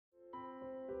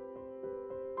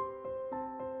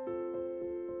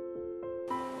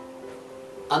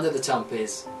Under the Tump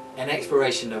is an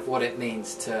exploration of what it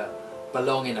means to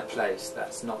belong in a place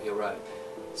that's not your own.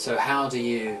 So how do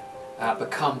you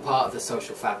become part of the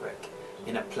social fabric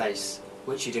in a place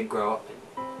which you didn't grow up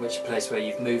in, which place where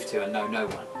you've moved to and know no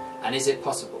one, and is it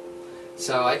possible?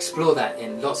 So I explore that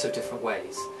in lots of different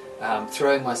ways,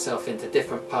 throwing myself into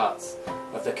different parts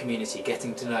of the community,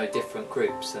 getting to know different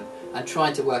groups and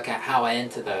trying to work out how I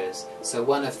enter those. So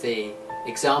one of the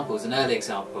examples, an early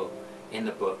example in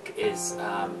the book, is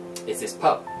this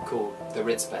pub called the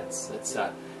Ritz-Beds. It's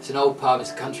an old pub,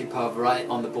 it's a country pub right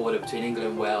on the border between England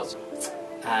and Wales,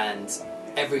 and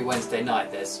every Wednesday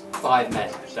night there's 5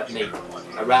 men that meet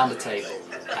around the table,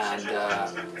 and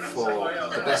for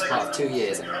the best part of 2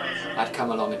 years I'd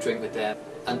come along and drink with them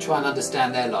and try and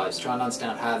understand their lives, try and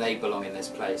understand how they belong in this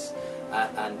place,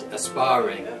 and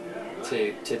aspiring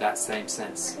to that same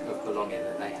sense of belonging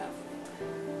that they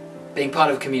have. Being part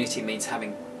of a community means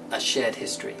having a shared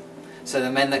history. So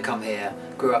the men that come here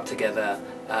grew up together,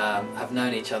 have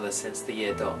known each other since the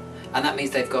year dot, and that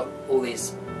means they've got all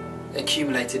these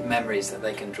accumulated memories that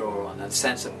they can draw on, a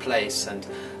sense of place and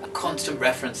constant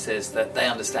references that they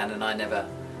understand and I never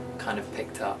kind of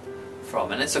picked up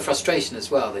from. And it's a frustration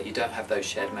as well that you don't have those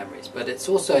shared memories, but it's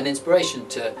also an inspiration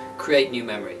to create new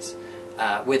memories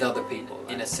with other people,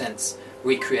 in a sense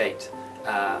recreate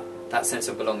that sense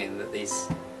of belonging that these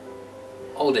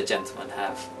older gentlemen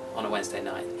have on a Wednesday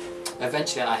night.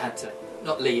 Eventually I had to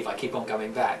not leave, I keep on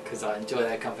coming back because I enjoy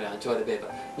their company, I enjoy the beer,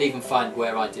 but leave and find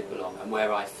where I did belong and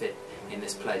where I fit in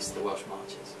this place, the Welsh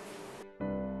Marches.